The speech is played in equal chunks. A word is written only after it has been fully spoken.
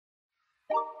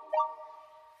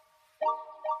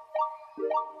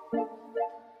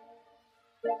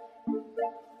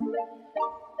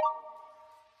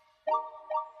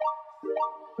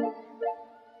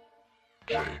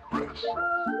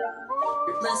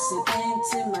Listening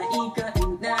to my ego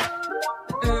and that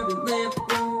the urban live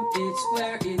room, it's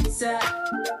where it's at.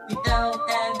 The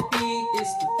LNB is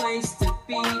the place to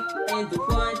be in the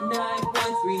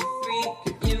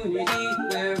 19133 community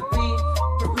where we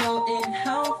promoting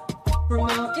health,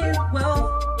 promoting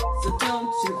wealth. So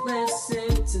don't you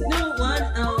listen to no one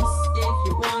else. If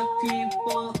you want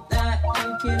people that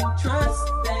you can trust,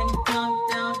 then come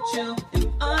down, chill, and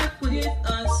vibe with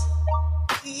us.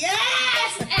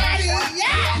 Yes, Eddie,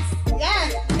 yes,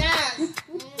 yes, yes.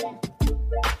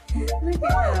 Look at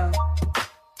them.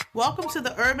 Welcome to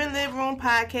the Urban Live Room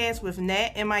Podcast with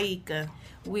Nat and Maika.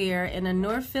 We're in a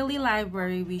North Philly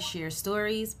library. We share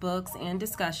stories, books, and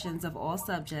discussions of all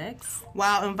subjects,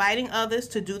 while inviting others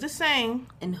to do the same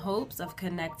in hopes of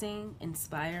connecting,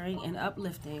 inspiring, and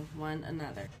uplifting one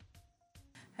another.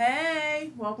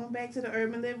 Hey, welcome back to the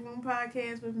Urban Live Room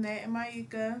Podcast with Nat and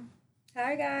Maika.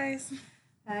 Hi, guys.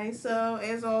 Hi, so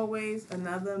as always,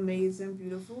 another amazing,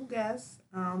 beautiful guest.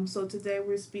 So today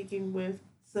we're speaking with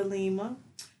Saleemah,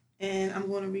 and I'm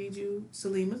going to read you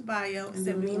Saleemah's bio. And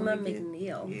Saleemah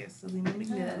Mcneil. Yes, Saleemah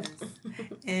Mcneil.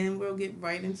 And we'll get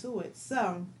right into it.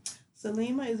 So,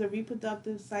 Saleemah is a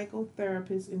reproductive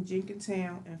psychotherapist in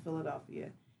Jenkintown in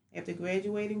Philadelphia. After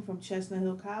graduating from Chestnut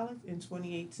Hill College in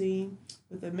 2018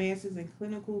 with a master's in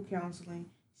clinical counseling,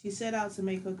 she set out to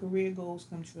make her career goals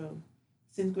come true.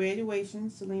 Since graduation,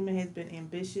 Saleemah has been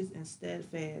ambitious and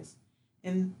steadfast.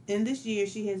 And in this year,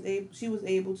 she was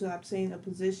able to obtain a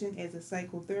position as a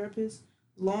psychotherapist,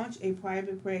 launch a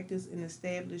private practice, and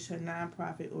establish her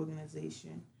nonprofit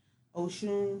organization,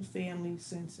 Oshun Family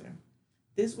Center.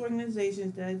 This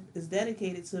organization is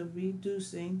dedicated to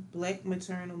reducing Black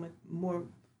maternal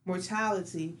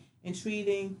mortality and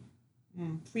treating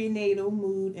prenatal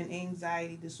mood and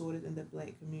anxiety disorders in the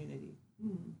Black community.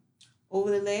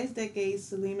 Over the last decade,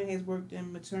 Saleemah has worked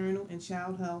in maternal and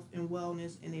child health and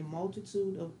wellness in a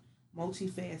multitude of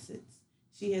multifacets.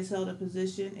 She has held a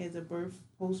position as a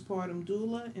postpartum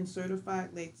doula and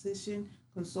certified lactation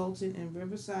consultant in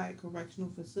Riverside Correctional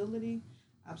Facility,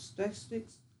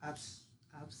 obstetrics, I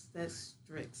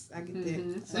get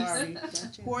that, sorry,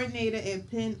 coordinator at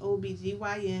Penn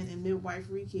OBGYN and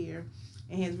midwifery care,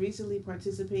 and has recently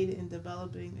participated in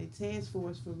developing a task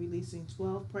force for releasing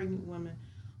 12 pregnant women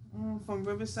from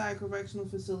Riverside Correctional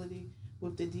Facility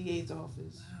with the DA's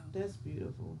office. Wow. That's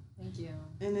beautiful. Thank you.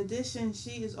 In addition,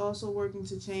 she is also working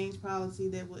to change policy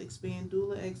that will expand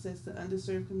doula access to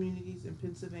underserved communities in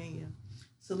Pennsylvania.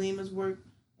 Saleemah's work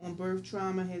on birth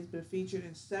trauma has been featured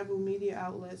in several media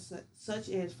outlets such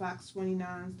as Fox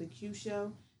 29's The Q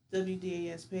Show,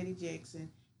 WDAS Patty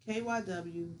Jackson,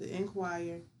 KYW, The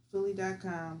Inquirer,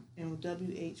 Philly.com, and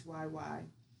WHYY.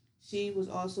 She was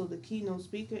also the keynote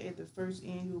speaker at the first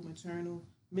annual maternal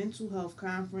mental health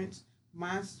conference,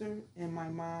 Monster and My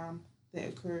Mom, that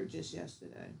occurred just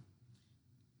yesterday.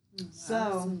 Wow, So,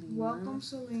 Saleemah. welcome,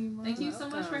 Saleemah. Thank you so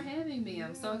much for having me.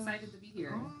 I'm so excited to be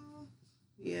here.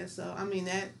 Yeah, so, I mean,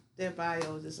 that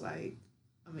bio is just, like,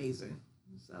 amazing.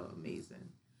 So amazing.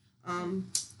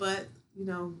 But, you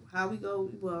know, how we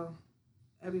go, well,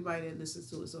 everybody that listens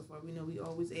to it so far, we know we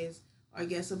always ask our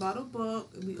guests about a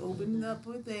book, and we open it up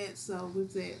with that. So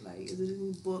with that, like, is there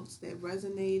any books that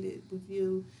resonated with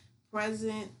you,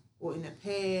 present or in the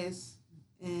past?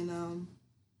 And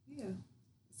yeah.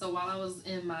 So while I was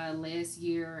in my last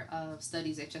year of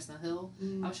studies at Chestnut Hill,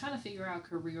 I was trying to figure out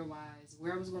career-wise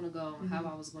where I was going to go and how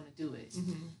I was going to do it.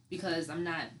 Because I'm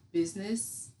not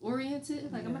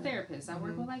business-oriented. Like, I'm a therapist. I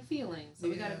work with, like, feelings. So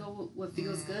we got to go with what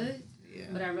feels good. Yeah.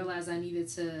 But I realized I needed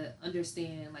to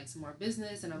understand, like, some more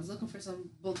business. And I was looking for some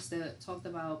books that talked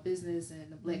about business and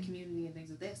the Black community and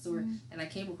things of that sort. And I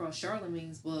came across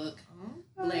Charlamagne's book,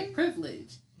 Black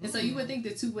Privilege. And so you would think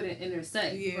the two wouldn't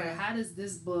intersect. Yeah. But how does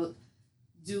this book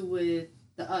do with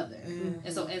the other?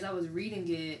 And so as I was reading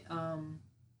it,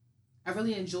 I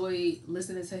really enjoyed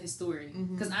listening to his story.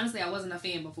 Because honestly, I wasn't a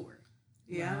fan before.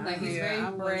 Yeah, like he's very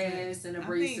brass and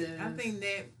abrasive. I think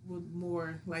that was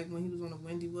more like when he was on the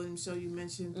Wendy Williams show you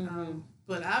mentioned.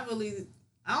 But I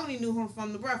only knew him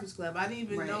from the Breakfast Club. I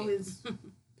didn't even know his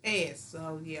past.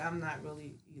 So yeah, I'm not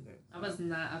really either. I was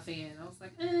not a fan. I was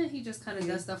like, he just kind of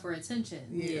does stuff for attention.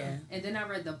 Yeah. And then I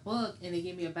read the book, and it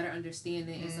gave me a better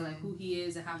understanding as to like who he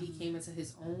is and how he came into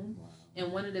his own. Wow.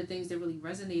 And one of the things that really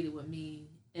resonated with me,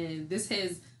 and this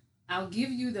has, I'll give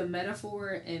you the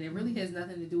metaphor, and it really has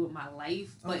nothing to do with my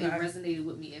life, but it resonated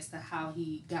with me as to how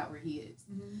he got where he is.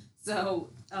 So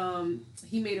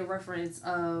he made a reference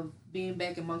of being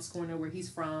back in Monk's Corner, where he's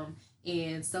from,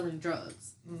 and selling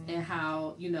drugs, and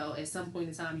how, you know, at some point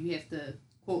in time you have to,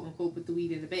 quote unquote, put the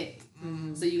weed in the bag.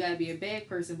 So you got to be a bag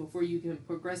person before you can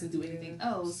progress and do anything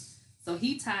else. So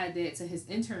he tied that to his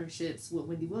internships with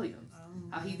Wendy Williams.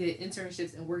 How he did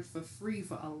internships and worked for free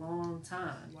for a long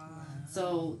time. Wow.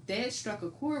 So that struck a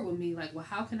chord with me, like, well,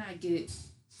 how can I get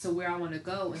to where I want to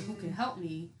go, and who can help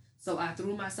me? So I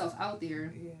threw myself out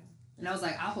there. And I was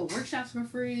like, I'll hold workshops for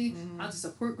free. I'll just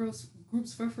support groups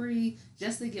for free,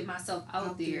 just to get myself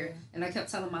out there. And I kept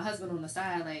telling my husband on the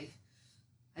side, like,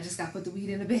 I just got to put the weed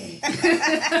in the bag.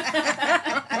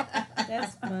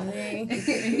 That's funny. And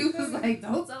he was like,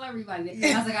 don't tell everybody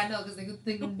that. I was like, I know, because they could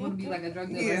think I'm going to be like a drug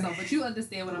dealer or something. But you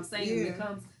understand what I'm saying. It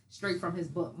comes straight from his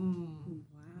book. Wow.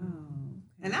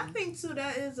 And I think, too,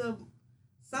 that is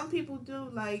some people do,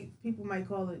 like, people might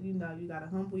call it, you know, you got to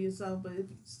humble yourself. But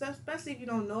especially if you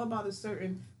don't know about a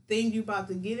certain thing you about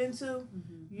to get into,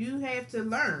 you have to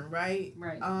learn, right?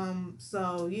 Right.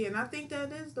 So, yeah, and I think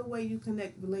that is the way you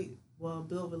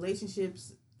build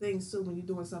relationships, things, too, when you're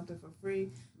doing something for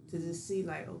free. To just see,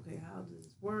 like, okay, how does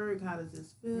this work? How does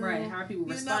this feel? Right. How are people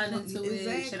responding to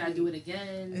it? Should I do it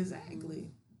again? Exactly.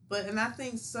 And I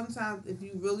think sometimes if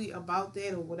you really about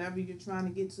that or whatever you're trying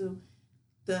to get to,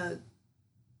 the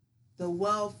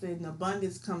wealth and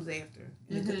abundance comes after.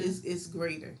 And it's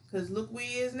greater. Because look where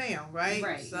he is now, right?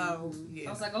 Right. So, yeah.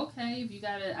 I was like, okay, if you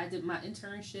got it. I did my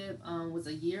internship, was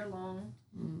a year long.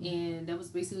 And that was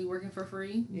basically working for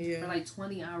free for like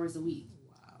 20 hours a week.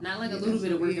 Not like a little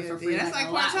bit of working for free. That's like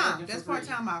part-time. That's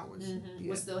part-time hours.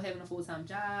 We're still having a full-time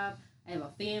job. I have a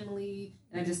family.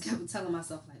 And I just kept telling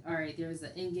myself, like, all right, there's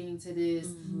an end game to this.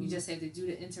 You just have to do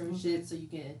the internship so you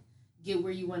can get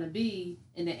where you want to be.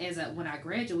 And then when I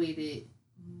graduated,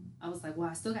 I was like, well,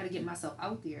 I still got to get myself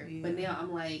out there. But now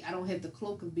I'm like, I don't have the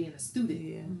cloak of being a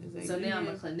student. Exactly. So now I'm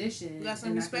a clinician. You got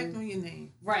some respect on your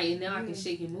name. Right. And now I can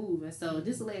shake and move. And so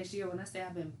this last year, when I say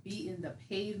I've been beating the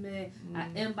pavement, I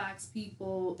inbox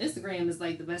people. Instagram is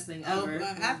like the best thing ever.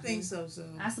 I think so.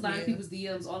 I slide in people's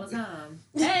DMs all the time.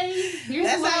 Hey,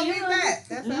 here's who I am.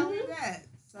 That's how we met.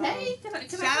 So, hey, can I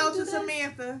shout out to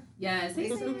Samantha. Yes. Hey,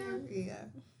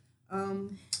 Samantha.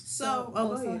 So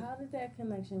how did that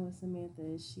connection with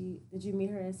Samantha? Did you meet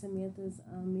her at Samantha's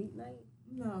meet night?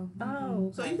 No. Oh,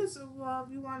 okay. So you can,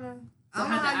 if you wanna. So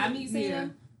how did I meet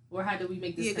Sam? Or how did we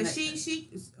make this connection?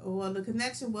 Because the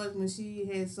connection was when she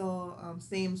had saw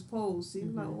Sam's post. She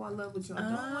was like, oh, I love what y'all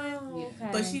doing. Okay.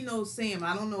 But she knows Sam.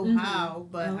 I don't know how,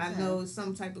 but I know it's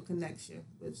some type of connection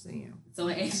with Sam. So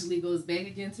it actually goes back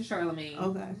again to Charlamagne.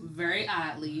 Okay. Very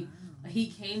oddly.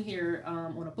 He came here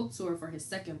on a book tour for his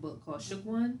second book called Shook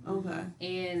One. Okay.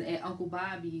 And at Uncle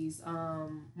Bobby's,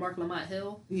 Mark Lamont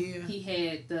Hill, he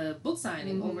had the book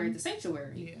signing over at the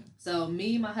sanctuary. Yeah. So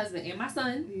me, my husband, and my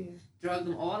son drugged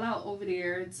them all out over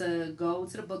there to go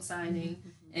to the book signing.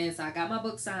 And so I got my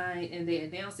book signed, and they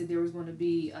announced that there was going to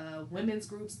be women's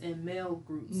groups and male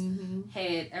groups.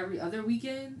 Had every other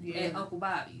weekend at Uncle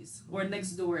Bobby's or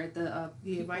next door at the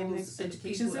right next to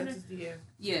Education Center.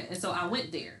 Yeah, and so I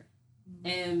went there.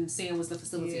 And Sam was the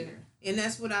facilitator. And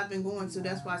that's what I've been going to.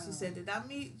 That's why she said, did I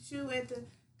meet you at the...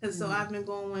 Because so I've been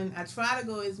going... I try to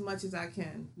go as much as I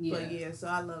can. But so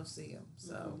I love Sam.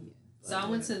 So So I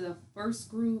went to the first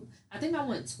group. I think I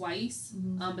went twice.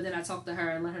 But then I talked to her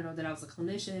and let her know that I was a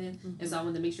clinician. And so I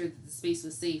wanted to make sure that the space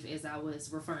was safe as I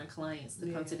was referring clients to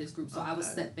come to this group. So I would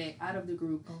step back out of the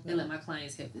group and let my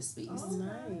clients have this space. Oh,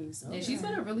 nice. And she's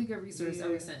been a really good resource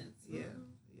ever since. Yeah.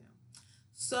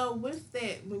 So with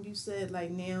that, when you said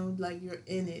like now, like you're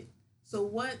in it, so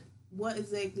what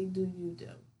exactly do you do?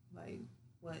 Like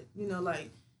what,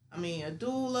 a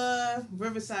doula,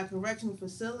 Riverside Correctional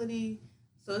Facility.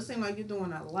 So it seems like you're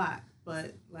doing a lot,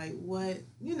 but like what,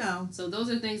 So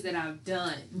those are things that I've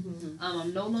done.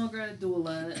 I'm no longer a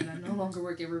doula, and I no longer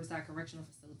work at Riverside Correctional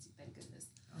Facility, thank goodness.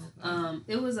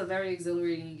 Okay. It was a very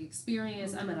exhilarating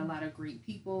experience. I met a lot of great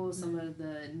people, some of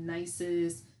the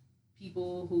nicest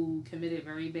people who committed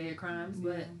very bad crimes,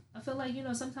 but I feel like,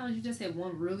 sometimes you just have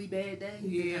one really bad day,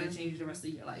 you kind of change the rest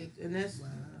of your life. And that's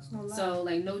no lie. So,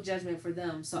 like, no judgment for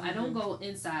them. So I don't go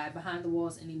inside, behind the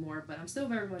walls anymore, but I'm still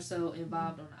very much so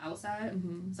involved on the outside.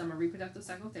 So I'm a reproductive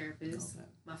psychotherapist. Okay.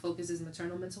 My focus is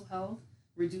maternal mental health,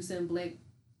 reducing Black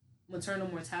maternal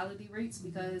mortality rates,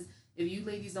 because if you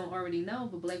ladies don't already know,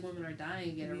 but Black women are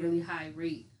dying at a really high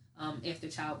rate after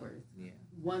childbirth.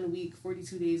 1 week,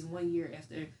 42 days, 1 year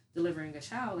after delivering a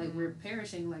child, like we're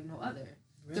perishing like no other.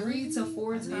 3 to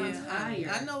 4 times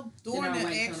higher. I know during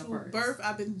the actual birth,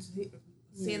 I've been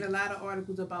seeing a lot of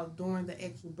articles about during the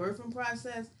actual birthing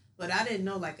process, but I didn't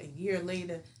know like a year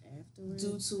later afterwards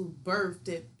due to birth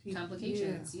that people,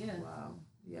 complications. Yeah. Wow.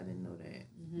 Yeah, I didn't know that.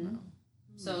 Mm-hmm. Wow.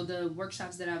 So the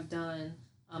workshops that I've done,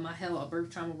 I held a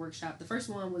birth trauma workshop. The first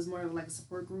one was more of like a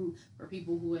support group for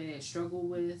people who had struggled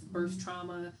with birth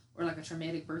trauma or like a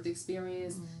traumatic birth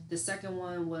experience. The second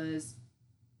one was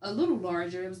a little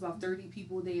larger. It was about 30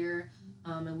 people there,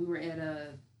 and we were at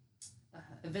a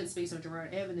event space on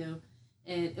Girard Avenue,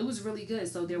 and it was really good.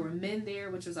 So there were men there,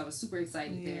 I was super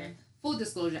excited there. Full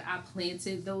disclosure, I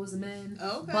planted those men,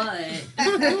 but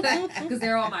because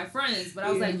they're all my friends. But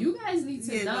I was like, you guys need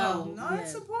to know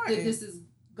that this is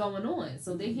going on.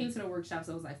 So they came to the workshops.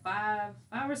 So it was like five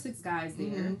or six guys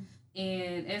there.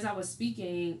 And as I was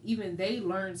speaking, even they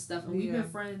learned stuff. And we've been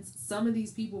friends, some of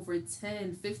these people, for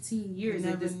 10, 15 years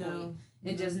at this point.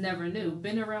 And just never knew.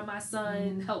 Been around my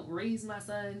son, helped raise my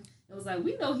son. It was like,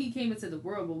 we know he came into the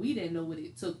world, but we didn't know what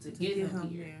it took to get him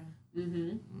here.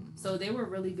 So they were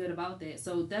really good about that.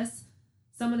 So that's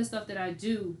some of the stuff that I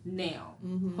do now.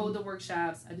 Hold the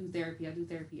workshops. I do therapy. I do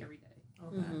therapy every day.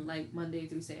 Like Monday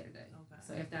through Saturday.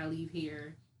 So after I leave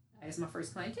here, I ask my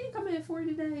first client, can you come in at 4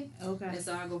 today? And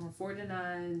so I go from 4 to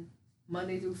 9,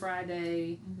 Monday through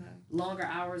Friday, longer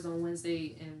hours on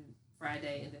Wednesday and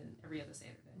Friday, and then every other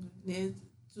Saturday. Then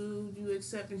do you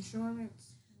accept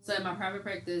insurance? So in my private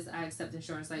practice, I accept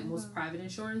insurance, like most private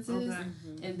insurances.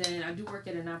 And then I do work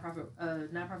at a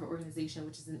nonprofit organization,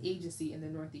 which is an agency in the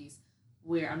Northeast,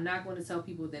 where I'm not going to tell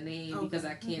people the name because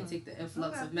I can't take the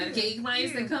influx of Medicaid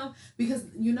clients that come. Because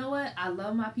you know what? I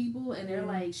love my people, and they're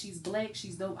like, she's black,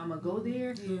 she's dope, I'm going to go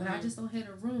there, but I just don't have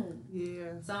a room.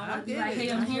 So I'm going to be like,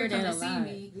 hey, I'm here, come to see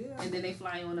me. And then they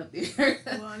fly on up there.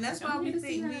 Well, and that's why we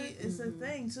think it's a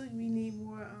thing, too. We need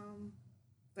more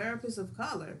therapists of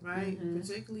color, right?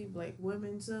 Particularly black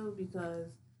women, too, because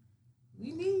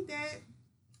we need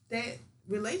that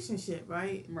relationship,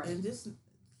 right? And just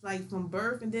like from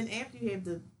birth, and then after you have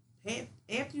the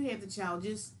child,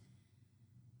 just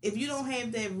if you don't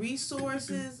have that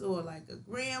resources or like a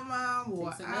grandma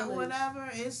or whatever,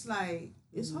 it's like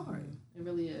it's hard. It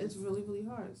really is. It's really, really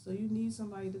hard. So you need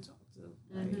somebody to talk to,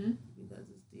 right? Because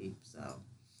it's deep. So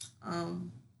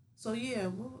yeah.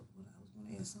 What I was going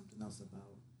to ask something else about.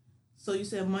 So you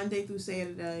said Monday through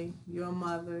Saturday, you're a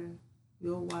mother,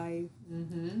 your wife.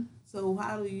 So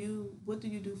what do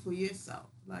you do for yourself?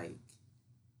 Like,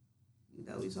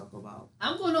 we talk about.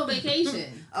 I'm going on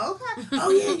vacation. Oh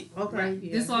yeah. Okay. Right.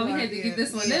 Yeah. This is why we had to get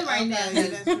this one in right now. Yeah,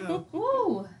 that's true.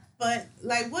 Woo. But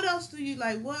like, what else do you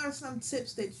like? What are some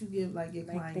tips that you give like your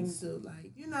clients to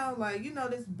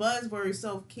this buzzword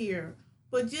self-care,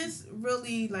 but just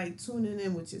really like tuning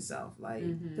in with yourself, like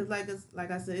because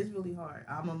like I said, it's really hard.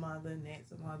 I'm a mother, and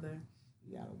that's a mother.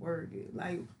 You gotta work it.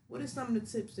 Like, what are some of the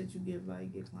tips that you give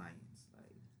like your clients?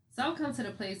 So I'll come to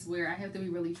the place where I have to be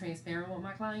really transparent with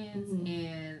my clients.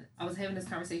 And I was having this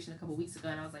conversation a couple weeks ago,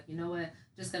 and I was like, you know what?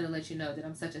 Just going to let you know that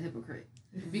I'm such a hypocrite.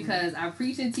 Because I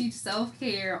preach and teach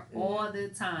self-care all the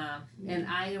time, and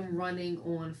I am running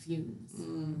on fumes.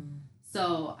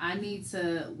 So I need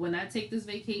to, when I take this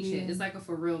vacation, it's like a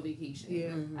for real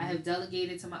vacation. I have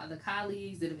delegated to my other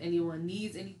colleagues that if anyone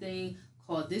needs anything,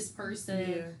 call this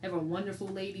person. I have a wonderful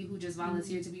lady who just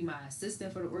volunteered to be my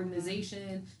assistant for the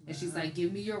organization, and she's like,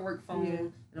 give me your work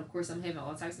phone. And of course I'm having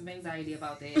all types of anxiety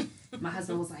about that. My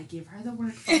husband was like, give her the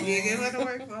work phone. Give her the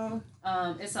work phone.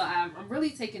 And so I'm really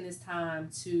taking this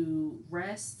time to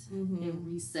rest and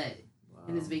reset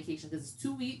in this vacation, because it's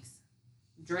 2 weeks.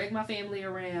 Drag my family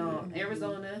around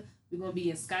Arizona. We're going to be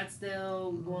in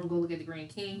Scottsdale. We're going to go look at the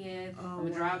Grand Canyon. I'm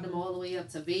going to drive them all the way up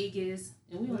to Vegas.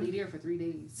 And we only there for 3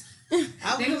 days. They're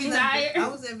going to be tired. I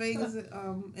was in Vegas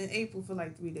in April for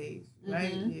like 3 days,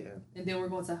 right? Yeah. And then we're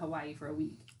going to Hawaii for a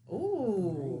week.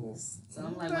 Ooh. So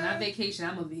I'm like, when I vacation,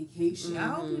 I'm a vacation. I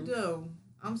hope you do.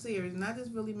 I'm serious. And I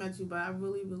just really met you, but I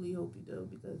really, really hope you do,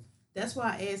 because that's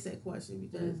why I asked that question,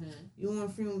 because you on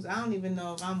fumes. I don't even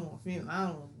know if I'm on fumes. I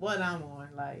don't know what I'm on.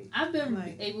 Like, I've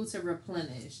been able to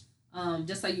replenish.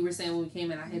 Just like you were saying when we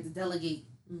came in, I had to delegate.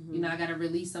 You know, I got to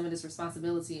release some of this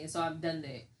responsibility, and so I've done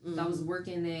that. So I was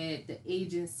working at the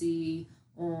agency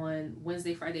on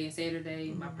Wednesday, Friday, and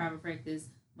Saturday. My private practice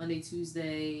Monday,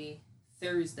 Tuesday,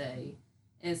 Thursday,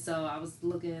 and so I was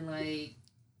looking like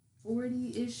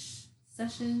 40-ish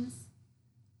sessions.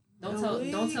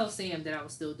 Don't tell Sam that I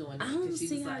was still doing it. I don't she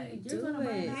see was how like, you do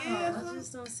it. I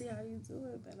just don't see how you do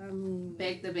it. But I mean,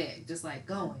 back to back, just like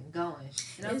going.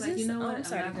 And I was like, you know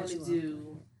what? I'm not going to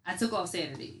do. I took off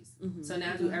Saturdays, so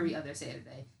now I do every other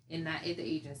Saturday, and not at the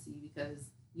agency, because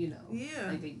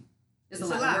like it's a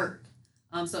lot of work.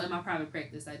 So in my private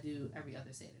practice, I do every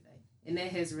other Saturday, and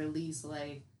that has released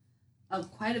like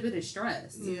quite a bit of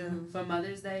stress. Yeah. For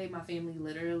Mother's Day, my family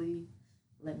literally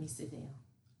let me sit down.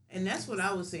 And that's what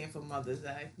I was saying for Mother's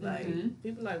Day. Like,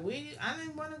 people like, I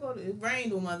didn't want to go to, it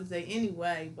rained on Mother's Day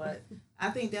anyway, but I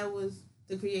think that was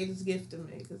the Creator's gift to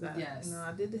me. Because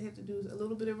I did have to do a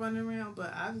little bit of running around,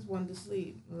 but I just wanted to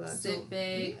sleep. Sit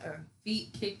back,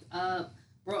 feet kicked up,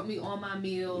 brought me all my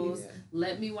meals,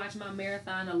 let me watch my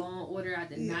marathon of Law and Order. I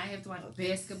did not have to watch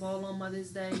basketball on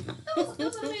Mother's Day. It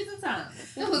was an amazing time.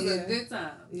 It was a good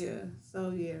time. Yeah.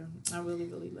 So, I really,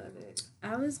 really love it.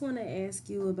 I was going to ask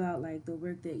you about, like, the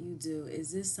work that you do.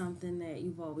 Is this something that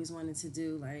you've always wanted to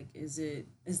do? Like, is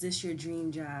this your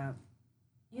dream job?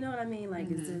 You know what I mean?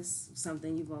 Like, is this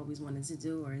something you've always wanted to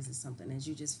do, or is it something that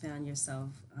you just found yourself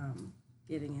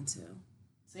getting into?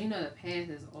 So, the path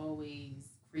is always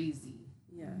crazy.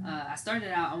 Yeah. I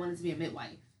started out, I wanted to be a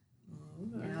midwife.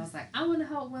 Okay. And I was like, I want to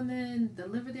help women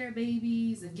deliver their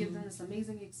babies and give them this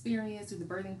amazing experience through the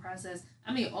birthing process.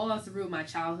 I mean, all through my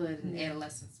childhood and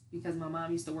adolescence, because my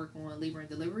mom used to work on labor and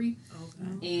delivery.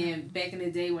 Okay. And back in the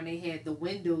day when they had the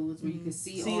windows where you could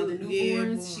see all the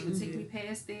newborns, she would take me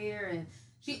past there. And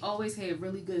she always had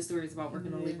really good stories about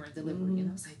working on labor and delivery. And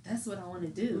I was like, that's what I want to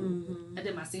do. I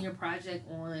did my senior project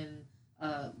on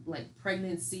like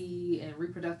pregnancy and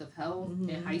reproductive health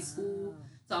in high school.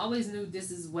 So I always knew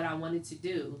this is what I wanted to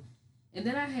do. And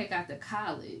then I had got to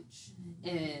college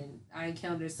and I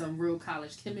encountered some real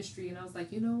college chemistry, and I was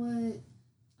like, you know what?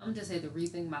 I'm just had to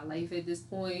rethink my life at this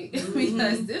point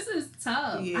because this is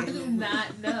tough. I do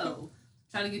not know.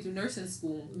 Trying to get through nursing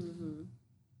school.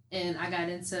 And I got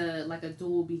into like a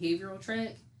dual behavioral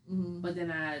track, but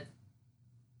then I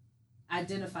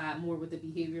identified more with the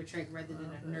behavior track rather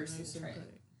than a nursing track.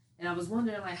 And I was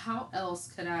wondering, like, how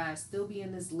else could I still be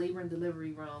in this labor and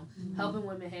delivery room, helping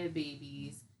women have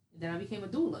babies? And then I became a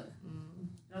doula.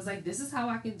 And I was like, this is how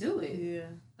I can do it. Yeah.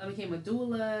 So I became a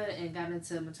doula and got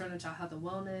into maternal child health and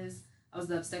wellness. I was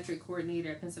the obstetric coordinator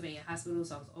at Pennsylvania Hospital,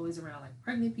 so I was always around, like,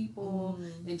 pregnant people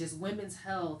and just women's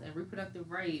health and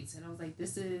reproductive rights. And I was like,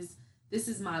 this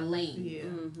is my lane. Yeah.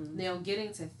 Now,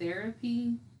 getting to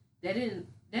therapy, that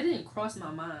didn't cross my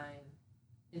mind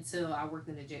until I worked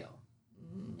in a jail.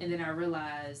 And then I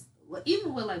realized, well,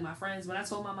 even with like my friends, when I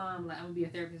told my mom like I'm gonna be a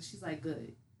therapist, she's like,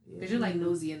 good, because you're like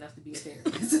nosy enough to be a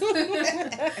therapist.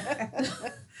 I was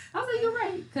like, you're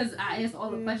right, because I asked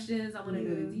all the questions, I want to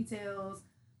know the details,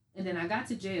 and then I got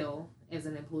to jail as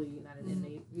an employee, not an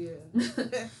inmate.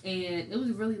 And it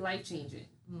was really life changing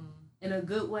in a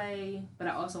good way, but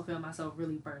I also found myself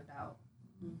really burnt out.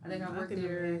 I think I worked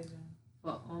there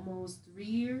for almost 3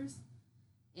 years,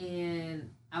 and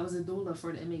I was a doula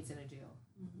for the inmates in the jail.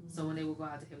 So when they would go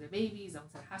out to have their babies, I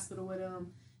went to the hospital with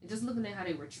them, and just looking at how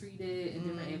they were treated and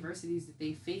different adversities that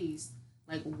they faced,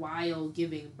 like while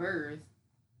giving birth,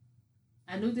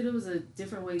 I knew that it was a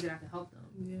different way that I could help them.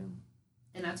 Yeah.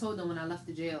 And I told them when I left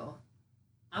the jail,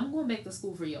 I'm going back to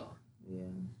school for y'all. Yeah.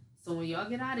 So when y'all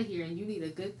get out of here and you need a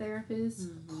good therapist,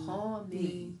 call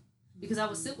me. Because I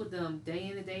would sit with them day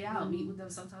in and day out, meet with them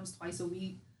sometimes twice a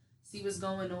week, see what's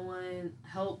going on,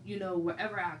 help,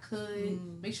 wherever I could,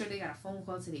 make sure they got a phone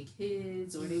call to their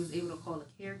kids or they was able to call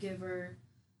a caregiver.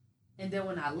 And then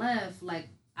when I left, like,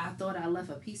 I thought I left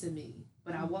a piece of me,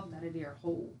 but I walked out of there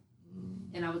whole.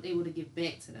 And I was able to give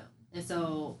back to them. And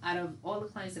so out of all the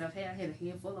clients that I had a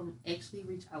handful of them actually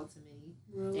reach out to me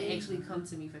and actually come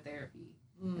to me for therapy.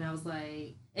 And I was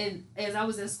like, and as I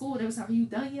was in school, they was like, are you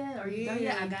done yet? Are you done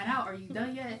yet? I got out. Are you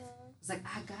done yet? It's like,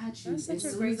 I got you. As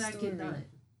soon as I get done.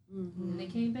 And they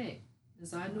came back. And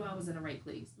so I knew I was in the right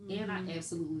place. And I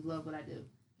absolutely love what I do.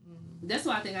 That's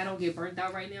why I think I don't get burnt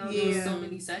out right now. There's so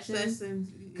many sessions.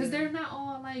 Because they're not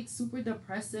all like super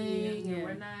depressing and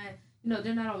we're not,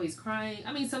 they're not always crying.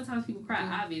 I mean, sometimes people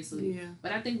cry, obviously. Yeah.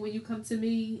 But I think when you come to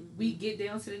me, we get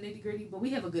down to the nitty gritty, but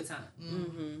we have a good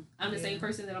time. I'm the same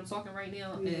person that I'm talking right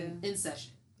now in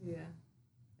session. Yeah.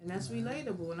 And that's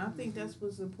relatable. And I think that's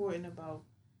what's important about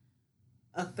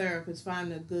a therapist,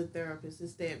 finding a good therapist.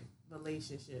 It's that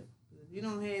relationship. If you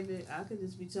don't have it, I could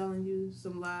just be telling you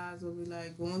some lies or be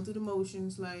like going through the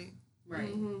motions, like,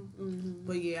 right.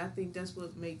 But yeah, I think that's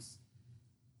what makes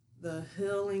the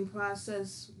healing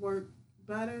process work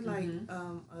better, like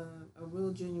a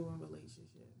real genuine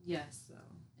relationship. Yes. So,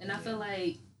 and I feel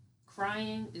like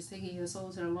crying is taking your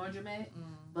soul to the laundromat,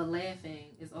 but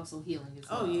laughing is also healing as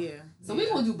well. Oh yeah. So we're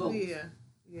gonna do both. Yeah.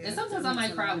 Yeah. And sometimes I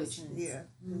might cry with you. Yeah.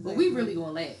 But we really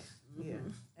gonna laugh. Yeah.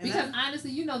 Because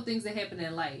honestly, things that happen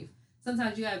in life.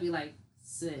 Sometimes you gotta be like,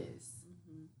 sis,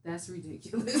 that's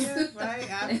ridiculous. Yeah, right.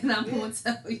 And I'm gonna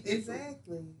tell you.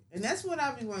 Exactly. And that's what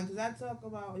I be wanting, because I talk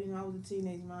about, I was a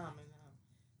teenage mom, and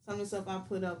some of the stuff I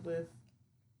put up with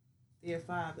their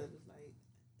father was like,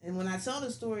 and when I tell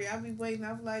the story, I be waiting.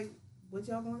 I was like, what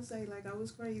y'all gonna say? Like I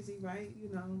was crazy, right?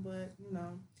 But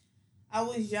I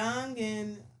was young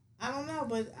and I don't know,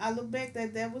 but I look back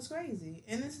that was crazy,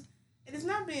 and it's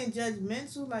not being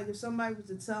judgmental. Like if somebody was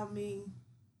to tell me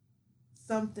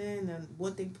something and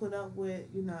what they put up with,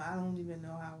 I don't even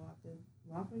know how I could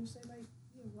walk and say like,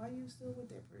 yeah, why are you still with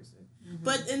that person? Mm-hmm.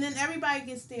 But and then everybody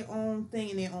gets their own thing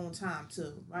in their own time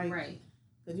too, right? Right.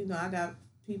 Because I got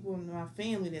people in my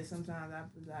family that sometimes I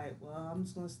be like, well, I'm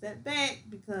just gonna step back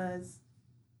because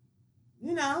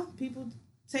people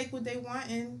take what they want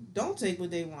and don't take what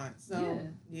they want. So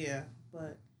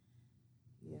but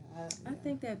I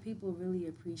think that people really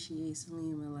appreciate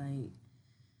Saleemah. Like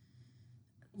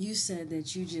you said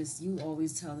that you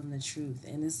always tell them the truth,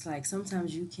 and it's like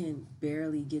sometimes you can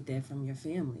barely get that from your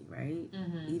family, right?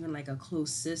 Mm-hmm. Even like a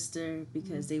close sister,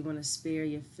 because they want to spare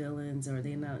your feelings, or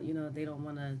they don't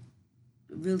want to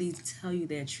really tell you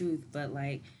their truth. But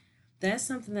like that's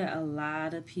something that a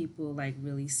lot of people like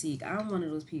really seek. I'm one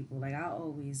of those people. Like I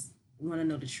always want to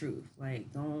know the truth.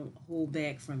 Like don't hold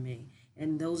back from me.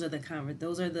 And those are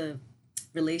the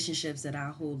relationships that I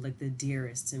hold like the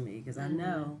dearest to me, because I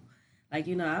know, like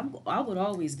I would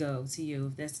always go to you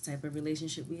if that's the type of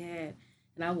relationship we had,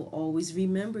 and I will always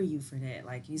remember you for that.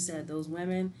 Like you said, those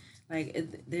women, like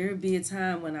there would be a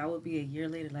time when I would be a year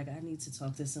later, like I need to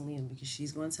talk to Saleemah because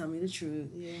she's going to tell me the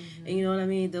truth. Yeah. And you know what I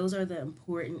mean? Those are the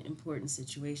important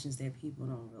situations that people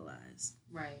don't realize.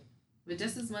 Right. But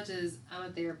just as much as I'm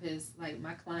a therapist, like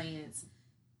my clients,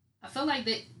 I feel like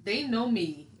they know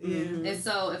me. Mm-hmm. And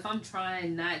so if I'm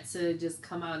trying not to just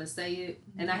come out and say it,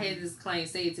 and I had this client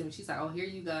say it to me, she's like, oh, here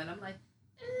you go. And I'm like,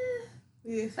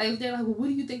 yeah. Like, they're like, well, what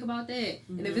do you think about that?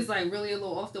 Mm-hmm. And if it's like really a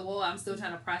little off the wall, I'm still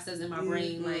trying to process in my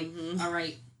brain, like, all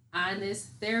right, honest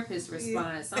therapist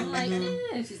response. So I'm like,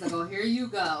 and she's like, oh, here you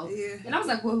go. Yeah. And I was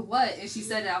like, well, what? And she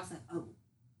said it. I was like,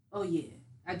 oh yeah,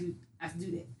 I do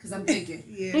that. Because I'm thinking.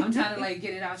 I'm trying to like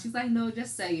get it out. She's like, no,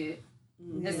 just say it.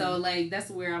 Mm-hmm. And so, like,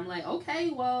 that's where I'm like, okay,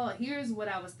 well, here's what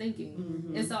I was thinking.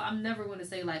 Mm-hmm. And so I'm never going to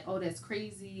say, like, oh, that's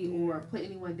crazy or put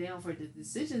anyone down for the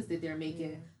decisions that they're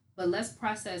making. Yeah. But let's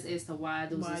process as to why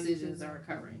those decisions are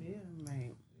occurring. Yeah,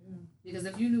 right. Yeah. Because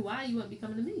if you knew why, you wouldn't be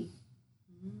coming to me.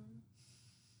 Mm-hmm.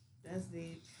 That's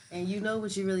deep. And you know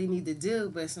what you really need to do,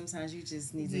 but sometimes you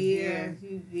just need to hear.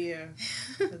 Yeah.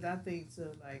 Because I think, too,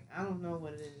 like, I don't know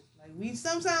what it is. Like, we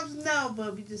sometimes know,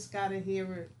 but we just got to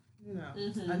hear it.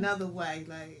 Another way,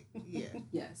 like, yeah.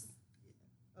 Yes.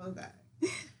 Okay.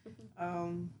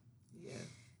 Yeah.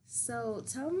 So,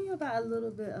 tell me a little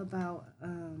bit about,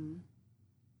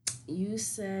 you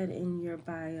said in your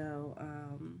bio,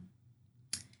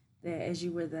 that as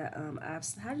you were the,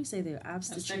 how do you say that?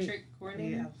 Obstetric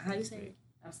coordinator? Yeah, how do you say it?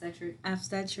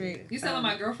 Obstetric. You telling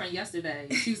my girlfriend yesterday,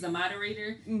 she was the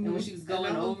moderator, and when she was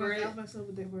going over it,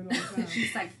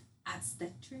 she's like,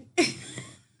 obstetric?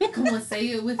 Come on, say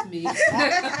it with me.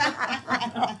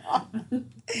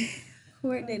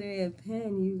 Coordinator at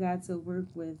Penn, you got to work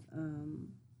with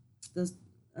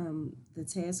the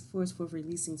task force for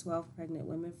releasing 12 pregnant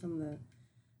women from the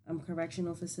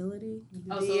correctional facility.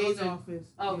 So those office.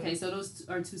 Okay, so those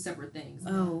are two separate things.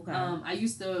 Oh, okay. I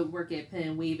used to work at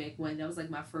Penn way back when. That was like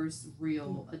my first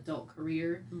real adult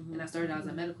career. Mm-hmm. And I started out as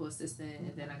a medical assistant,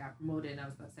 and then I got promoted and I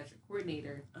was the obstetric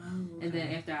coordinator. Oh, okay. And then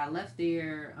after I left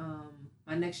there,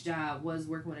 my next job was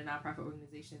working with a nonprofit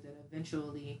organization that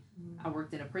eventually I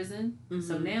worked in a prison. Mm-hmm.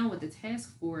 So now with the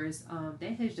task force,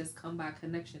 that has just come by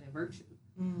connection and virtue.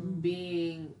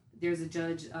 Mm-hmm. There's a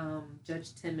judge,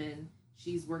 Judge Timmon.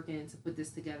 She's working to put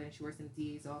this together, and she works in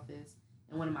the DA's office.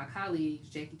 And one of my colleagues,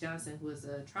 Jackie Johnson, who is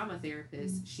a trauma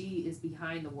therapist, she is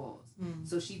behind the walls. Mm-hmm.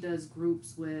 So she does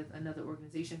groups with another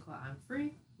organization called I'm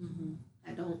Free. Mm-hmm.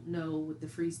 I don't know what the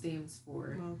free stands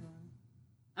for. Okay.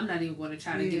 I'm not even going to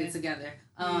try to get it together.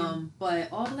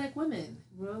 But all Black women.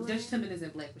 Really? Judge Timmon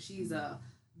isn't Black, but she's a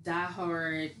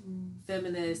diehard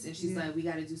feminist, and she's like, we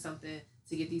got to do something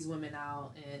to get these women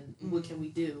out, and what can we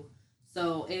do?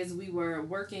 So as we were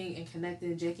working and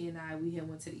connecting, Jackie and I, we had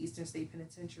went to the Eastern State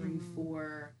Penitentiary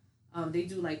for, they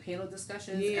do like panel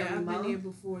discussions every month. Yeah, I've been here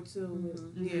before too.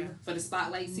 Mm-hmm. Yeah. For the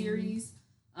Spotlight series.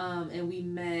 And we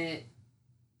met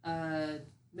Mr.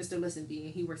 Listenby,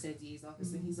 and he works at DA's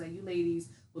office, and he's like, you ladies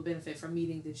will benefit from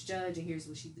meeting this judge, and here's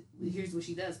what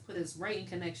she does, put us right in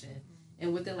connection.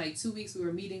 And within like 2 weeks, we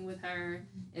were meeting with her.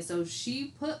 And so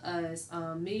she put us,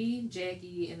 me,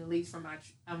 Jackie, and the ladies from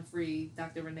I'm Free,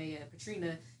 Dr. Renee and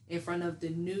Patrina, in front of the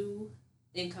new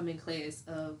incoming class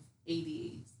of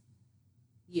ADAs.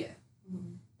 Yeah.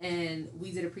 Mm-hmm. And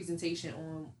we did a presentation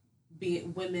on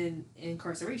being women in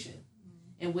incarceration.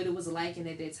 Mm-hmm. and what it was like. And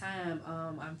at that time,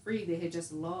 I'm Free, they had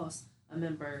just lost a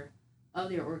member of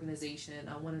their organization.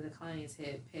 One of the clients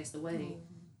had passed away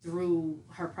through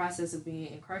her process of being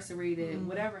incarcerated.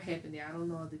 Whatever happened there, I don't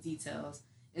know the details.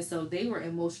 And so they were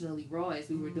emotionally raw as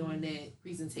we were doing that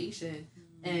presentation.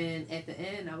 And at the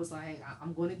end, I was like,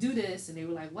 I'm going to do this. And they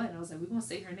were like, what? And I was like, we're going to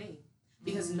say her name.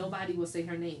 Because nobody will say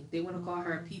her name. They want to call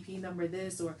her PP number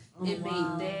this or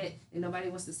inmate that. And nobody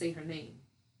wants to say her name.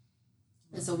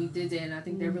 And so we did that. And I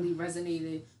think that really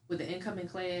resonated with the incoming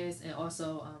class and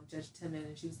also Judge Timmon.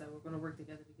 And she was like, we're going to work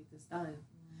together to get this done.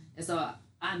 And so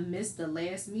I missed the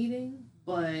last meeting.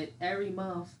 But every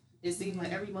month, it seemed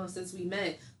like every month since we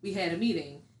met, we had a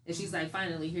meeting. And she's like,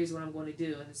 finally, here's what I'm going to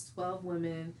do. And it's 12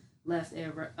 women left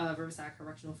at Riverside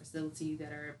Correctional Facility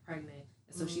that are pregnant.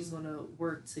 And so she's going to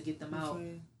work to get them out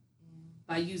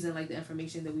by using like the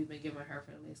information that we've been giving her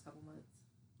for the last couple months.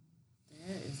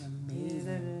 That is amazing. Yeah,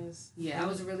 that is. Yeah, I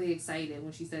was really excited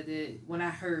when she said that, when I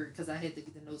heard, because I had to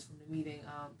get the notes from the meeting,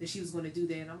 that she was going to do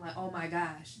that. And I'm like, oh my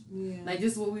gosh. Yeah. Like,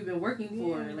 this is what we've been working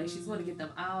for. Like, she's going to get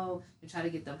them out and try to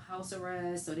get them house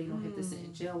arrest so they don't have to sit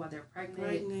in jail while they're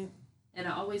pregnant. And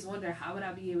I always wonder, how would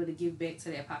I be able to give back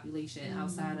to that population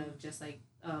outside of just like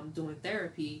doing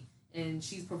therapy? And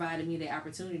she's provided me the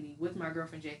opportunity with my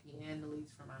girlfriend Jackie and the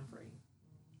ladies from I'm Free.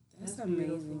 That's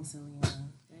amazing, Saleemah.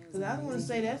 Because I want to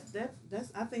say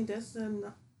that's I think that's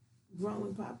a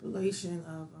growing population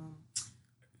of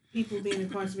people being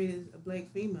incarcerated as a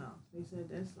black female. They said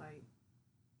that's like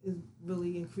is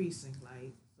really increasing.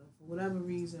 Like, so for whatever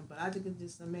reason, but I could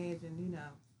just imagine,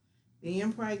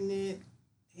 being pregnant,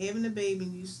 having a baby,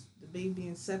 and the baby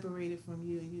being separated from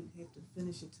you, and you have to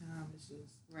finish your time. It's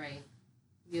just right.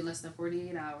 You get less than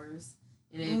 48 hours.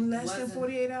 And less than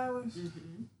 48 hours.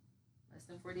 Mm-hmm. Less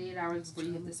than 48 hours before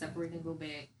you have to separate and go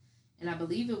back. And I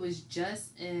believe it was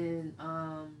just in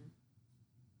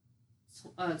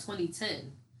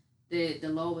 2010 that the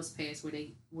law was passed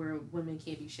where women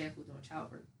can't be shackled during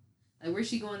childbirth. Like, where's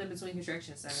she going in between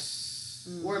construction sites?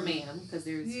 Or ma'am, because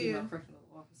there's female correctional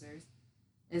officers.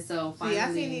 And so finally, I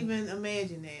can't even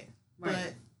imagine that.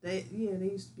 Right. But they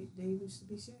used to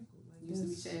be shackled. Like, used to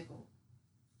be shackled.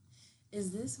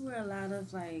 Is this where a lot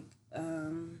of like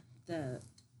the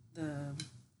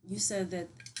you said that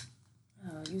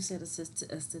you said a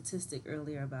statistic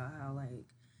earlier about how like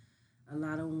a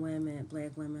lot of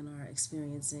black women are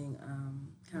experiencing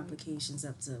complications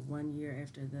up to 1 year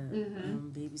after the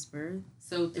baby's birth.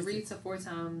 So 3 to 4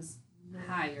 times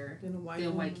higher than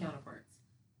white counterparts.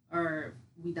 Or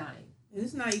we dying.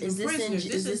 It's not even prisoners.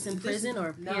 Is this in prison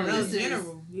or no? This is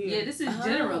general. Yeah, this is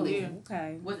generally. Yeah.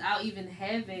 Okay. Without even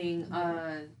having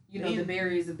the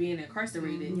barriers of being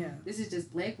incarcerated. Yeah. This is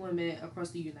just black women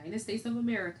across the United States of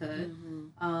America.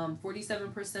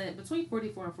 47%, between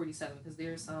 44 and 47, because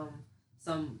there's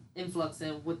some influx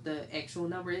in what the actual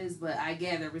number is, but I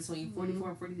gather between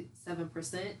 44 and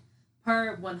 47%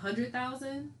 per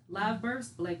 100,000 live births,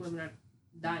 black women are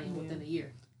dying within a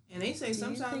year. And they say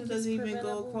sometimes it doesn't even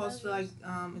go across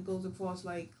it goes across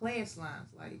like class lines,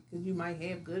 like because you might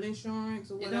have good insurance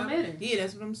or whatever. It don't matter. Yeah,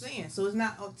 that's what I'm saying. So it's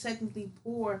not technically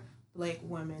poor black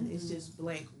women; it's just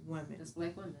black women. It's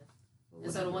black women,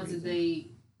 and so the ones that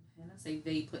and I say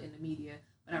they put in the media,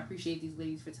 but I appreciate these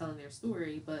ladies for telling their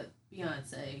story. But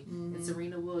Beyonce and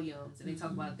Serena Williams, and they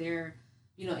talk about their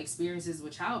experiences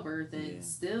with childbirth and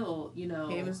still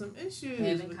having some issues,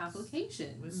 having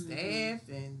complications with staff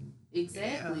and.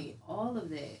 Exactly, all of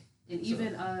that. And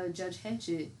even Judge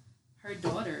Hatchett, her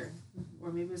daughter,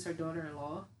 or maybe it was her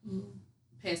daughter-in-law,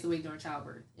 passed away during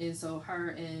childbirth. And so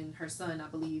her and her son, I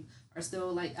believe, are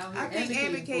still like out here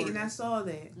advocating. I saw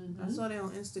that. I saw that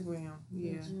on Instagram.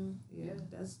 Yeah.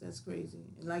 That's crazy.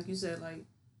 And like you said, like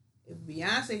if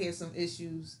Beyonce had some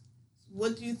issues,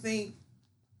 what do you think?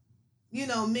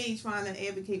 Me trying to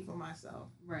advocate for myself,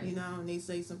 right? And they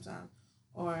say sometimes,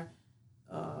 or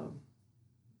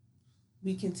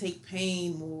we can take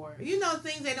pain more.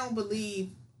 Things they don't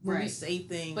believe when we say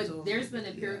things. But there's been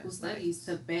empirical studies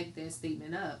to back that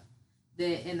statement up.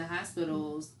 That in the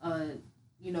hospitals,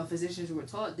 physicians were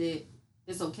taught that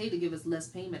it's okay to give us less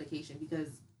pain medication because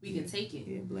we can take it.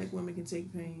 Yeah, black women can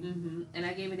take pain. And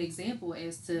I gave an example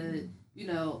as to,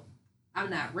 I'm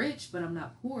not rich, but I'm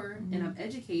not poor, and I'm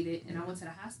educated, and I went to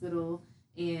the hospital,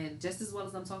 and just as well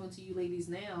as I'm talking to you ladies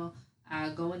now, I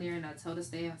go in there and I tell the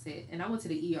staff, I said, and I went to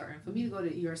the ER, and for me to go to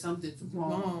the ER, something's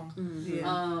wrong.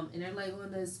 And they're like,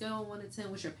 on the scale of 1 to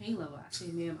 10, what's your pain level? I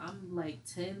said, ma'am, I'm like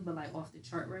 10, but like off the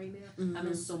chart right now. I'm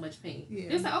in so much pain.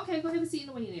 It's like, okay, go ahead and sit in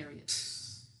the waiting area.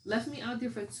 Left me out there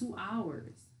for 2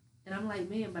 hours. And I'm like,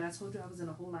 man, but I told you I was in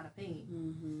a whole lot of pain.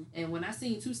 Mm-hmm. And when I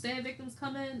seen 2 stab victims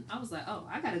come in, I was like, oh,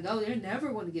 I gotta go. They're never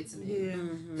going to get to me. Yeah.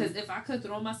 Because if I could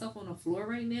throw myself on the floor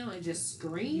right now and just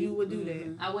scream, You would do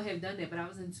that. I would have done that. But I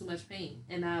was in too much pain.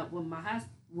 And when my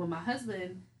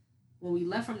husband, when we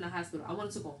left from the hospital, I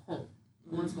wanted to go home.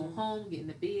 I wanted to go home, get in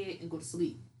the bed, and go to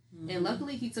sleep. And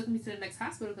luckily, he took me to the next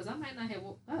hospital because I might not have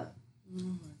woke up. Oh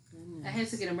my goodness. I had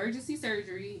to get emergency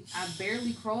surgery. I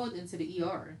barely crawled into the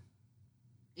ER.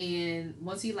 And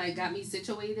once he like got me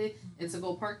situated and to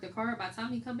go park the car, by the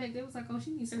time he come back, they was like, oh,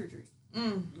 she needs surgery.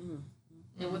 And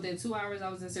within 2 hours, I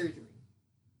was in surgery.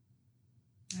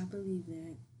 I believe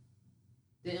that.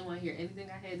 Didn't want to hear anything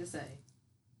I had to say.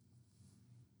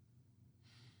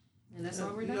 And that's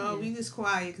all we're done. Y'all, we just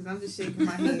quiet because I'm just shaking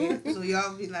my head. So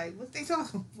y'all be like, what they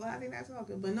talking? Why they not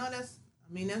talking? But no, that's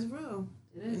real.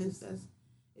 It is. And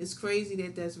it's crazy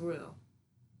that that's real.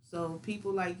 So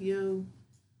people like you,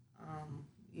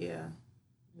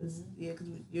 because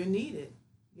you're needed.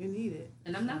 You're needed.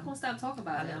 And I'm not going to stop talking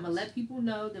about it. I'm going to let people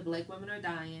know that Black women are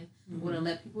dying. I'm going to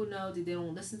let people know that they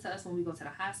don't listen to us when we go to the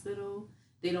hospital.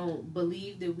 They don't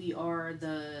believe that we are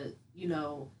the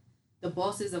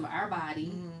bosses of our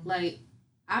body. Like,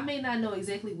 I may not know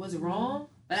exactly what's wrong,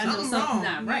 but I know something's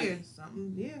not right.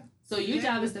 So your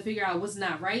job is to figure out what's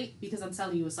not right because I'm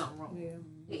telling you it's something wrong. Yeah.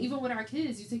 And even with our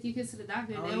kids, you take your kids to the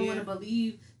doctor and they don't want to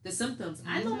believe the symptoms.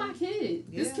 I know my kid.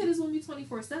 Yeah. This kid is with me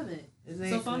 24/7. Exactly.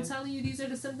 So if I'm telling you these are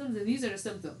the symptoms, and these are the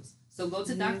symptoms. So go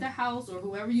to Dr. House or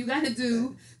whoever you got to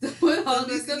do to put all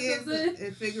these symptoms in.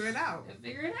 And figure it out.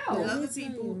 Other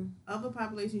people, other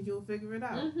populations, you'll figure it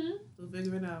out. So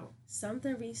figure it out.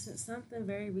 Something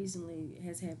very recently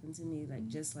has happened to me, like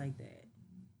just like that.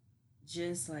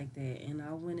 And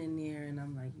I went in there and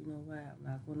I'm like, you know what?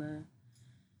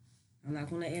 I'm not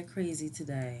gonna act crazy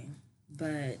today.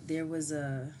 But there was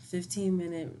a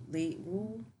 15-minute late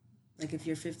rule. Like if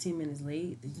you're 15 minutes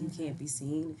late, then you can't be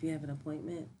seen if you have an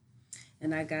appointment.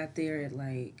 And I got there at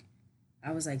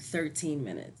I was 13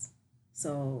 minutes.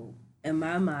 So in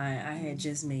my mind, I had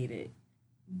just made it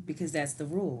because that's the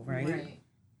rule, right? Right.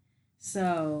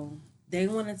 So they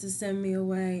wanted to send me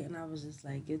away, and I was just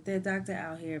like, get that doctor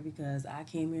out here because I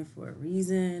came here for a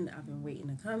reason. I've been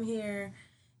waiting to come here,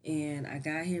 and I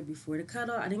got here before the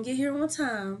cutoff. I didn't get here on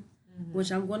time,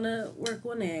 which I'm going to work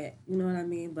on that, you know what I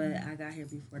mean? But I got here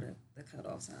before the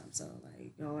cutoff time, so,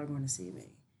 y'all are going to see me.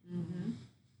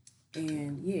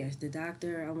 And, yeah, the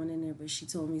doctor, I went in there, but she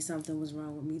told me something was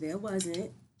wrong with me. There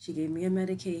wasn't. She gave me a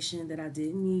medication that I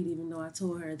didn't need, even though I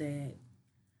told her that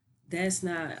that's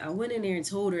not... I went in there and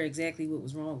told her exactly what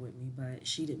was wrong with me, but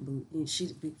she didn't believe...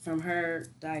 From her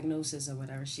diagnosis or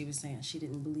whatever, she was saying she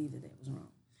didn't believe that was wrong.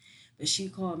 But she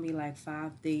called me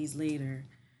 5 days later,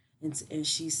 and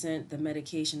she sent the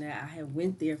medication that I had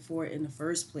went there for in the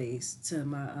first place to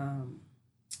my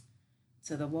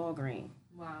to the Walgreens.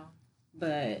 Wow.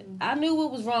 But I knew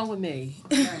what was wrong with me.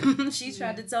 Right. She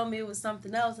tried to tell me it was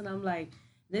something else, and I'm like,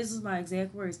 this is my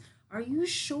exact words. Are you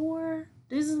sure?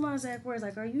 This is my exact words.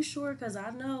 Are you sure? Because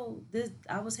I know this.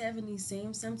 I was having these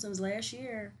same symptoms last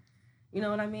year. You know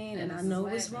what I mean? And I know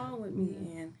what's wrong with me,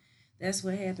 and that's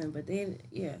what happened. But then,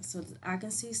 so I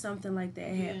can see something like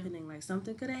that happening.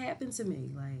 Something could have happened to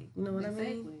me. You know what I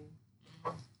mean?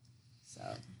 So.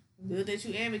 Good that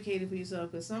you advocated for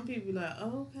yourself, because some people are like,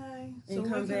 oh, okay, so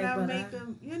and when can I make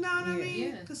them, you know what I mean?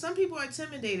 Yeah. Because some people are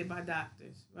intimidated by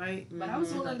doctors, right? But I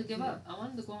was willing to give up. I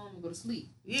wanted to go home and go to sleep.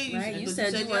 Yeah, you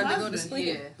said you wanted to go to sleep.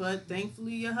 Yeah. But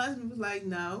thankfully your husband was like,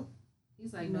 no.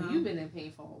 He's like, no, you've been in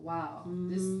pain for a while.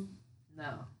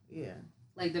 No. Yeah.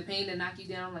 The pain to knock you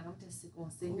down, I'm just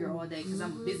going to sit here all day because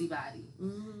I'm a busybody.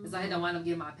 It's I don't want to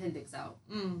get my appendix out.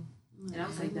 And I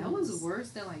was like, that was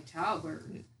worse than childbirth.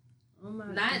 Oh my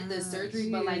Not God. the surgery,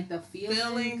 but the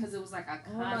feeling, because it was a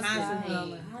constant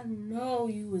pain. I know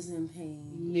you was in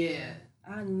pain. Yeah.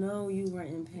 I know you were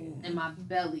in pain. And my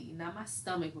belly, not my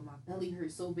stomach, but my belly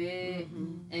hurt so bad.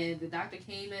 And the doctor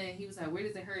came in, he was like, where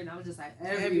does it hurt? And I was just like,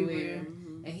 everywhere.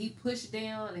 And he pushed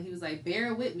down, and he was like,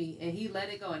 bear with me. And he let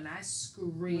it go, and I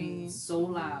screamed so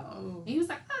loud. And he was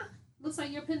like, looks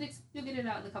like your appendix, you'll get it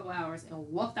out in a couple hours, and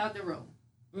walked out the room.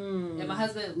 And my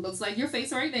husband, looks like your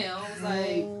face right now. I was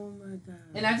like, oh my God.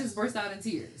 And I just burst out in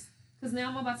tears. Because now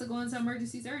I'm about to go into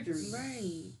emergency surgery.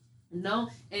 Right. No,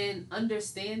 and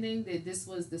understanding that this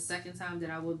was the second time that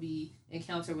I would be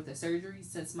encountered with a surgery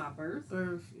since my birth.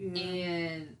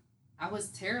 And I was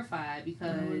terrified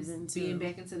because being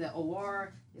back into the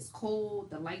OR, it's cold,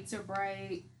 the lights are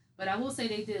bright. But I will say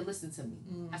they did listen to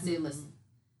me. I said, listen,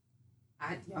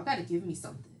 y'all got to give me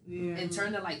something. And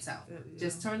turn the lights out.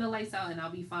 Just turn the lights out and I'll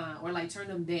be fine. Or turn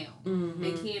them down.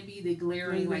 They can't be the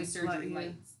glaring surgery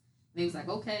lights. they was like,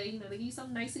 okay, they give you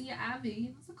something nice in your IV.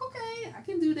 I was like, okay, I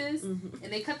can do this. And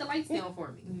they cut the lights down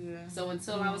for me. Yeah. So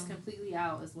until I was completely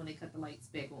out is when they cut the lights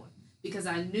back on. Because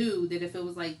I knew that if it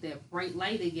was like that bright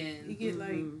light again, you get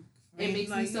like it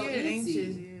makes me so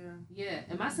anxious. Yeah.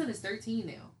 And my son is 13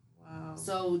 now. Wow.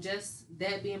 So just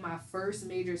that being my first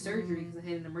major surgery, because I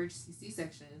had an emergency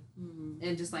C-section,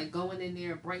 and just like going in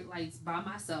there, bright lights by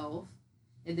myself,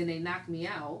 and then they knocked me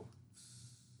out,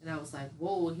 and I was like,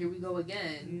 whoa, here we go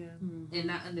again. Yeah. And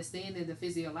not understanding the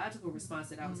physiological response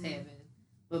that I was having,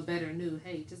 but better knew,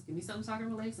 hey, just give me something so I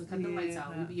can relax and cut the lights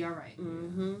out, we'll be all right.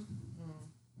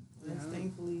 Yes,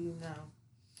 thankfully you know.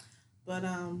 But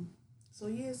so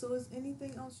is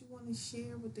anything else you want to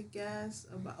share with the guests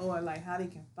about, or like how they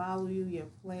can follow you, your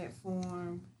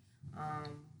platform?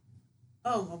 I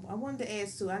wanted to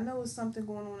ask too. I know it's something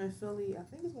going on in Philly. I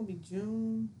think it's gonna be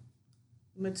June.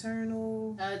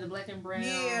 Maternal. The Black and Brown.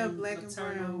 Yeah, Black and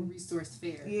Brown Resource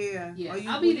Fair. Yeah.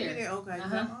 I'll be there. Okay. I'm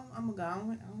gonna go. I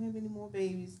don't have any more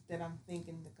babies that I'm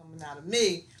thinking are coming out of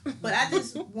me. But I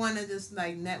just want to just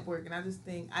like network, and I just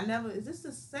think is this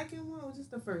the second one or is this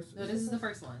the first one? No, this is the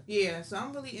first one. Yeah, so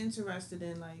I'm really interested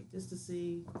in like just to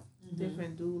see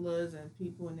different doulas and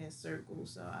people in their circle.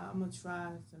 So I'm gonna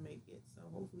try to make it. So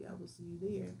hopefully I will see you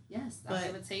there. Yes, I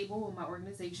have a table with my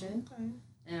organization. Okay.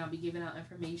 And I'll be giving out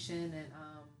information, and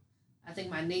I think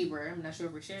my neighbor, I'm not sure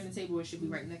if we're sharing the table or should be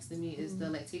right next to me, is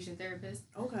the lactation therapist.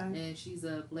 Okay. And she's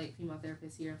a Black female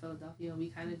therapist here in Philadelphia, and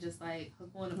we kind of just like hook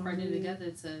on and partner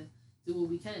together to do what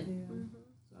we can. Yeah.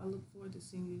 So I look forward to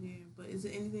seeing you there. But is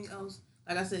there anything else,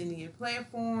 like I said, any of your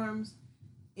platforms,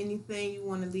 anything you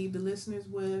want to leave the listeners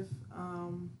with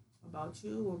about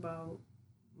you or about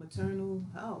maternal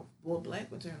health or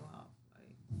Black maternal health?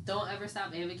 Don't ever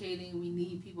stop advocating. We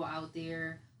need people out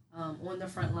there on the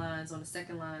front lines, on the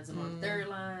second lines, and on the third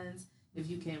lines. If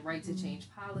you can write to change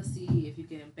policy, if you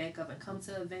can back up and come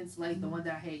to events like the one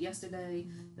that I had yesterday,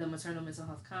 the Maternal Mental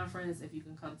Health Conference, if you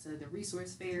can come to the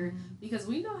resource fair, because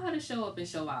we know how to show up and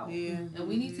show out. And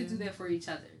we need to do that for each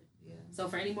other. So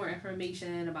for any more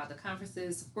information about the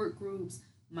conferences, support groups,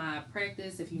 my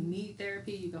practice, if you need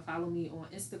therapy, you can follow me on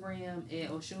Instagram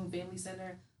at Oshun Family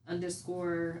Center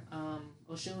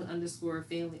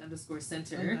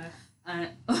 _Oshun_Family_Center.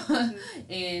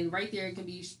 And right there it can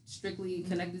be strictly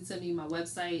connected to me. My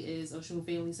website is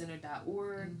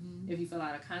oshunfamilycenter.org. If you fill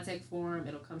out a contact form,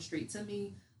 it'll come straight to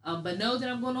me. But know that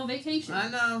I'm going on vacation. I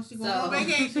know she's going on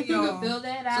vacation, y'all. You can fill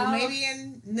that out. So maybe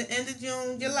in the end of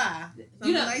June, July,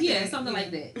 something like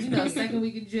that. Second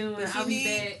week of June, I'll be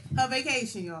back. Her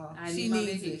vacation, y'all. She needs my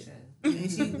vacation.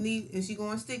 And she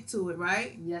gonna stick to it,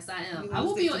 right? Yes, I am. I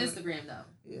will be on Instagram though.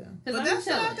 Yeah, but that's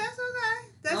okay.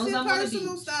 That's your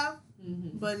personal stuff,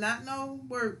 but not no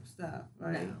work stuff,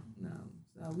 right? No.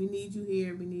 So we need you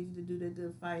here. We need you to do the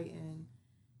good fight, and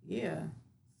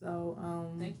So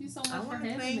thank you so much. I want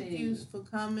to thank you for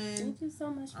coming. Thank you so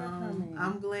much for coming.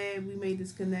 I'm glad we made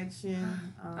this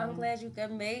connection. I'm glad you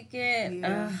could make it.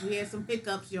 Yeah, we had some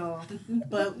hiccups, y'all,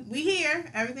 but we here.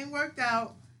 Everything worked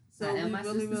out. So we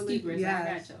really,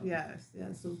 yes.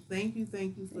 So thank you for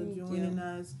joining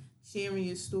us, sharing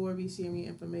your story, sharing your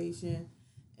information,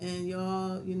 and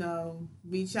y'all,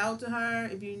 reach out to her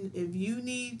if you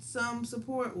need some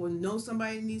support or know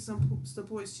somebody needs some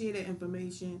support. Share that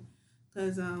information,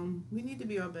 because we need to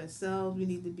be our best selves. We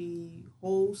need to be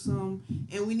wholesome,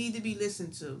 and we need to be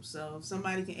listened to. So if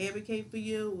somebody can advocate for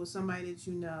you or somebody that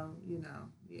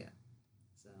yeah.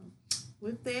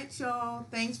 With that, y'all,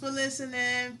 thanks for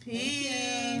listening.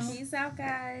 Peace. Peace out,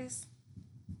 guys.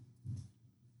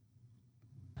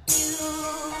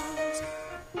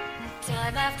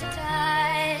 Time after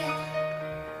time,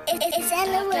 it's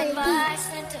LOL my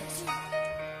sentence,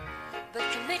 but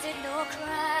committed no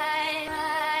crime.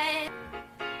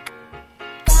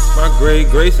 My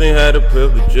great Grace ain't had the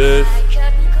privileges.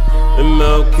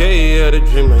 MLK had a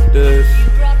dream like this.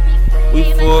 We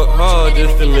fought hard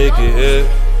just to make it here.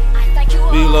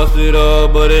 We lost it all,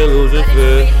 but ain't losing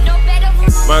fear.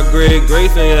 My great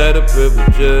Grace ain't had the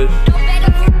privileges.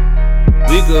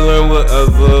 We can learn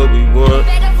whatever we want.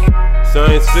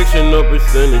 Science fiction, no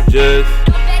percentages.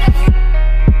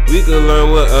 We can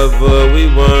learn whatever we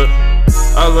want.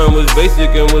 I learned what's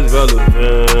basic and what's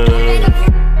relevant.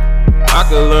 I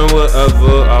can learn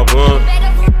whatever I want.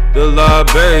 The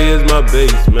library is my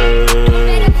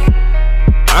basement.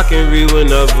 I can read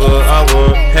whenever I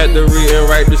want. Had to read and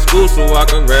write to school so I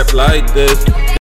can rap like this.